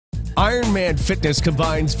IRONMAN Fitness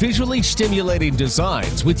combines visually stimulating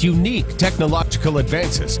designs with unique technological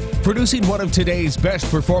advances, producing one of today's best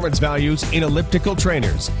performance values in elliptical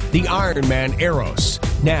trainers, the IRONMAN Aeros.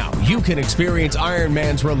 Now, you can experience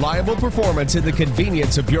IRONMAN's reliable performance in the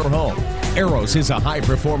convenience of your home. Aeros is a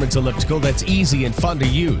high-performance elliptical that's easy and fun to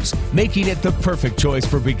use, making it the perfect choice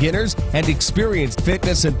for beginners and experienced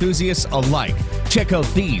fitness enthusiasts alike. Check out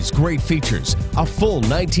these great features: a full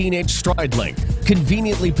 19-inch stride length,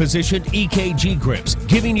 conveniently positioned EKG grips,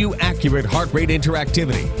 giving you accurate heart rate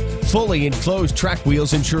interactivity. Fully enclosed track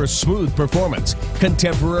wheels ensure smooth performance.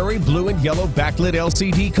 Contemporary blue and yellow backlit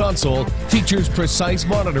LCD console features precise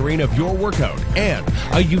monitoring of your workout, and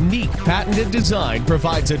a unique patented design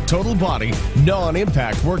provides a total body,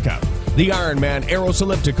 non-impact workout. The IRONMAN Aeros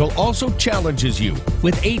Elliptical also challenges you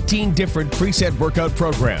with 18 different preset workout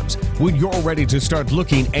programs. When you're ready to start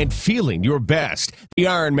looking and feeling your best, the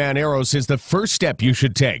IRONMAN Aeros is the first step you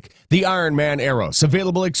should take. The IRONMAN Aeros,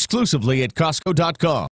 available exclusively at Costco.com.